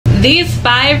These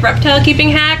 5 reptile keeping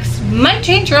hacks might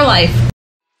change your life.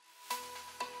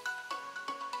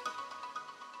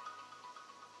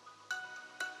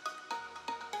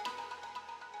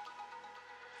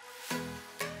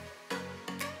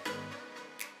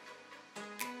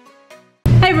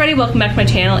 Hi everybody, welcome back to my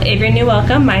channel. If you're new,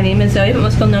 welcome. My name is Zoe, but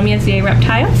most people know me as the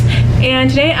Reptiles. And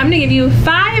today I'm going to give you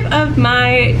 5 of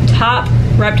my top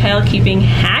reptile keeping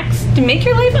hacks to make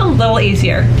your life a little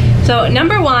easier. So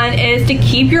number 1 is to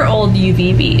keep your old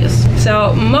UVBs.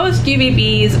 So most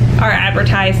UVBs are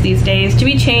advertised these days to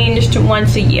be changed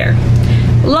once a year.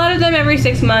 A lot of them every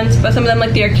 6 months, but some of them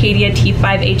like the Arcadia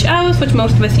T5HOs, which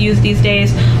most of us use these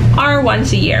days, are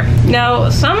once a year. Now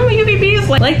some UVBs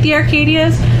like the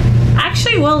Arcadias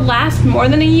actually will last more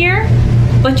than a year,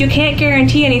 but you can't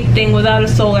guarantee anything without a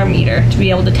solar meter to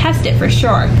be able to test it for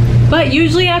sure. But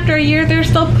usually after a year, they're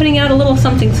still putting out a little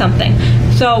something something.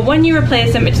 So when you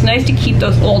replace them, it's nice to keep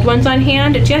those old ones on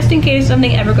hand just in case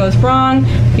something ever goes wrong,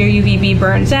 your UVB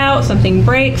burns out, something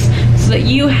breaks, so that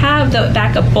you have the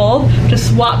backup bulb to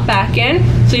swap back in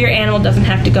so your animal doesn't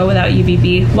have to go without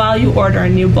UVB while you order a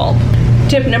new bulb.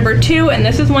 Tip number 2, and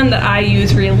this is one that I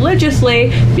use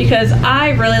religiously because I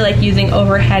really like using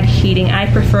overhead heating.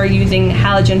 I prefer using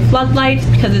halogen floodlights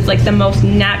because it's like the most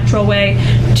natural way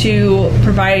to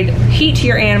provide heat to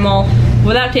your animal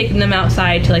without taking them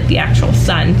outside to like the actual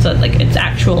sun, so like it's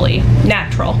actually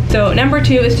natural. So number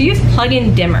 2 is to use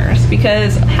plug-in dimmers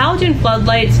because halogen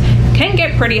floodlights can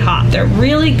get pretty hot. They're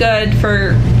really good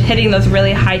for hitting those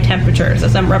really high temperatures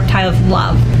that some reptiles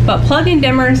love. But plug-in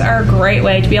dimmers are a great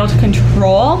way to be able to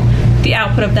control the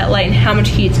output of that light and how much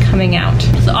heat's coming out.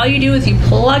 So all you do is you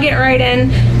plug it right in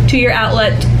to your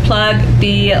outlet, plug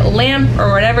the lamp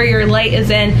or whatever your light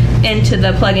is in into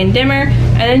the plug-in dimmer,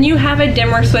 and then you have a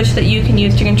dimmer switch that you can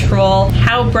use to control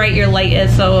how bright your light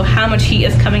is, so how much heat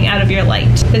is coming out of your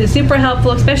light. This is super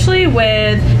helpful, especially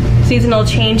with seasonal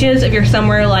changes. If you're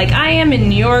somewhere like I am in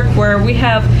New York where we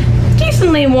have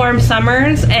decently warm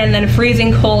summers and then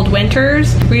freezing cold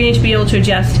winters, where you need to be able to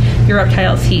adjust your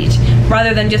reptile's heat.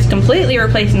 Rather than just completely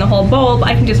replacing the whole bulb,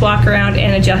 I can just walk around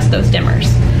and adjust those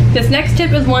dimmers. This next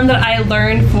tip is one that I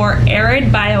learned for arid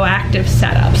bioactive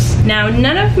setups. Now,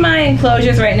 none of my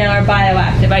enclosures right now are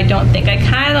bioactive, I don't think. I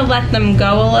kind of let them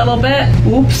go a little bit.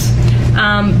 Oops.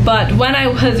 But when I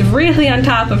was really on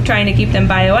top of trying to keep them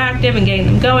bioactive and getting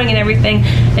them going and everything,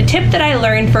 the tip that I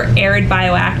learned for arid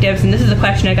bioactives, and this is a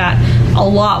question I got a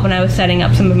lot when I was setting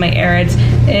up some of my arids,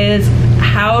 is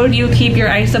how do you keep your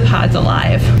isopods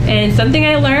alive? And something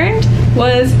I learned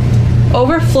was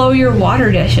overflow your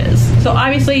water dishes. So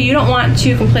obviously you don't want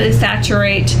to completely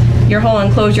saturate your whole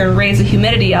enclosure and raise the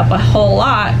humidity up a whole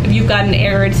lot if you've got an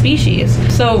arid species.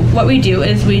 So what we do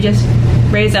is we just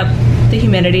raise up the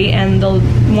humidity and the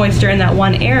moisture in that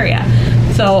one area.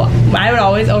 So I would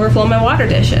always overflow my water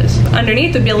dishes.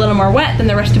 Underneath would be a little more wet than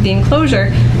the rest of the enclosure,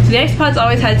 so the isopods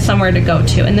always had somewhere to go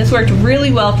to. And this worked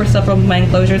really well for several of my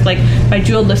enclosures. Like my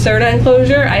𝘎𝙪𝙨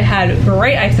enclosure, I had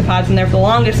great isopods in there for the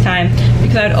longest time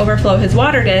because I would overflow his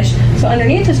water dish. So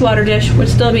underneath his water dish would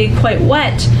still be quite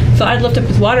wet, so I'd lift up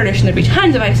his water dish and there'd be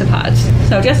tons of isopods.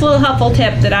 So just a little helpful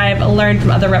tip that I've learned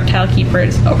from other reptile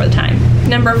keepers over the time.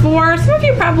 Number 4, some of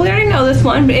you probably already know this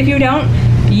one, but if you don't,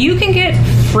 you can get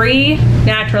free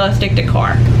naturalistic decor.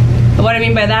 And what I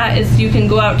mean by that is you can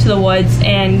go out to the woods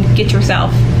and get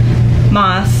yourself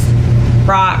moss,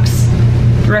 rocks,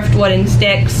 driftwood and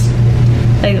sticks,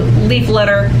 like leaf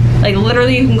litter. Like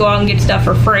literally you can go out and get stuff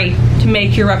for free to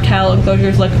make your reptile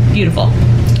enclosures look beautiful.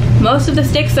 Most of the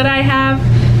sticks that I have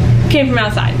came from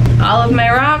outside. All of my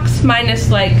rocks,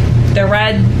 minus like the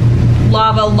red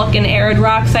lava looking arid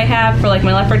rocks I have for like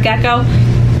my leopard gecko,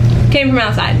 came from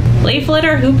outside. Leaf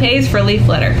litter, who pays for leaf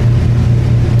litter?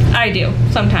 I do,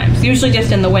 sometimes. Usually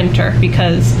just in the winter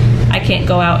because I can't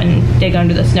go out and dig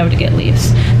under the snow to get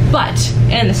leaves. But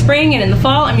in the spring and in the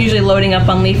fall, I'm usually loading up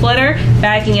on leaf litter,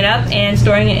 bagging it up and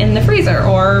storing it in the freezer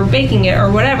or baking it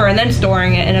or whatever, and then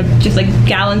storing it in a just like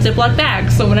gallon Ziploc bag.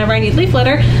 So whenever I need leaf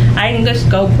litter, I can just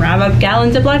go grab a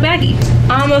gallon Ziploc baggie.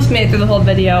 Almost made it through the whole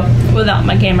video without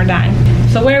my camera dying.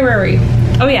 So where were we?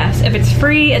 Oh yes, if it's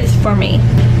free, it's for me.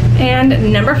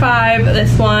 And number 5,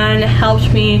 this one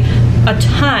helped me a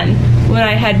ton when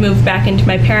I had moved back into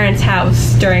my parents'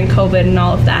 house during COVID and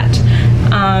all of that.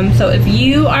 So if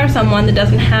you are someone that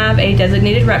doesn't have a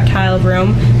designated reptile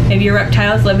room, maybe your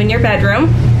reptiles live in your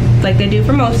bedroom, like they do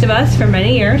for most of us for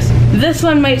many years, this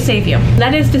one might save you.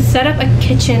 That is to set up a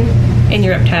kitchen in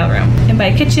your reptile room. And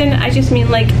by kitchen, I just mean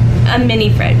like a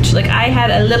mini fridge. Like I had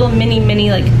a little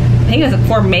mini like think it was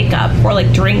for makeup or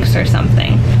like drinks or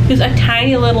something. Just a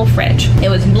tiny little fridge. It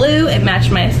was blue, it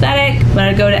matched my aesthetic. When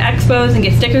I'd go to expos and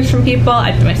get stickers from people,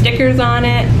 I'd put my stickers on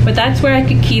it. But that's where I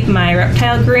could keep my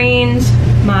reptile greens,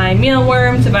 my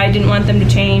mealworms if I didn't want them to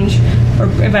change, or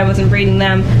if I wasn't breeding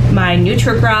them, my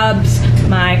NutriGrubs,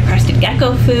 my crested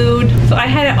gecko food. So I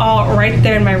had it all right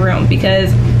there in my room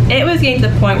because it was getting to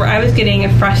the point where I was getting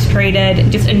frustrated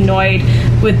and just annoyed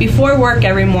with before work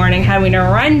every morning having to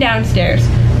run downstairs,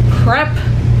 prep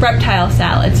reptile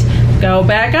salads, go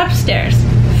back upstairs,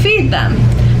 feed them,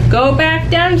 go back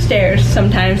downstairs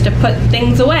sometimes to put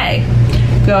things away,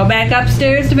 go back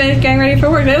upstairs to finish getting ready for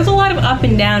work. There was a lot of up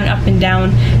and down,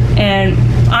 and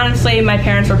honestly, my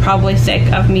parents were probably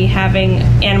sick of me having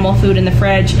animal food in the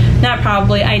fridge. Not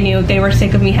probably, I knew they were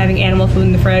sick of me having animal food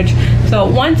in the fridge. So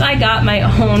once I got my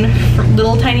own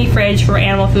little tiny fridge for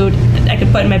animal food that I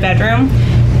could put in my bedroom,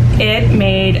 it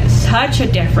made such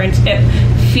a difference.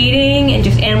 Feeding and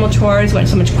just animal chores went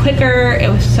so much quicker. It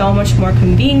was so much more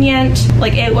convenient.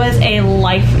 Like, it was a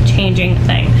life-changing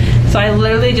thing. So I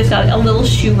literally just got a little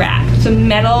shoe rack, some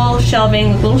metal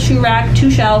shelving, little shoe rack, 2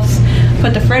 shelves,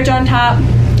 put the fridge on top.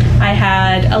 I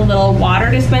had a little water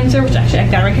dispenser, which actually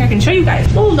I got right here. I can show you guys.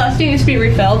 A little dusty, needs to be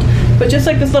refilled, but just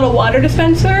like this little water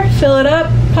dispenser, fill it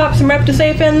up, pop some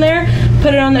Reptisafe in there,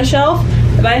 put it on the shelf.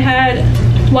 If I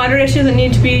had water dishes that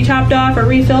need to be topped off or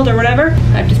refilled or whatever,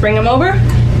 I'd just bring them over,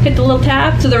 hit the little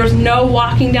tab, so there was no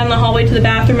walking down the hallway to the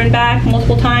bathroom and back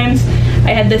multiple times.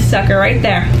 I had this sucker right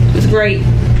there. It was great.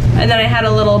 And then I had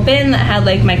a little bin that had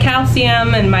like my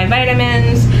calcium and my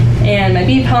vitamins and my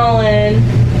bee pollen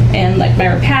and like my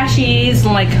Repashes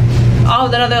and like all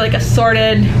of that other like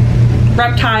assorted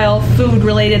reptile food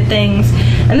related things.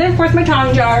 And then of course my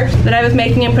tong jars that I was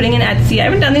making and putting in Etsy. I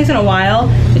haven't done these in a while.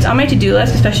 It's on my to-do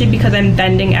list, especially because I'm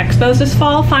vending expos this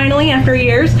fall finally after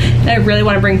years, and I really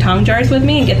want to bring tong jars with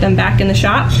me and get them back in the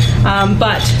shop.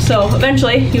 So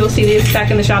eventually you will see these back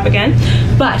in the shop again.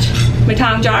 But my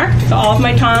tong jar, so all of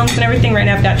my tongs and everything. Right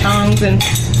now I've got tongs and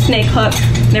snake hook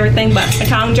and everything, but my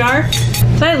tong jar.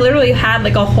 So I literally had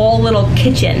like a whole little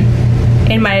kitchen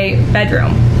in my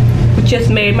bedroom, which just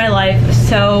made my life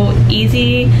so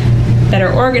easy,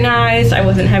 better organized. I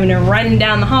wasn't having to run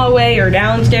down the hallway or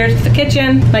downstairs to the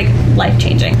kitchen. Like,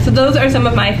 life-changing. So those are some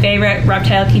of my favorite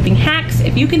reptile keeping hacks.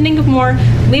 If you can think of more,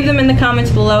 leave them in the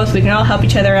comments below so we can all help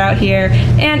each other out here.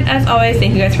 And as always,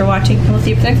 thank you guys for watching, and we'll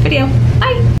see you for the next video.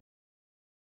 Bye!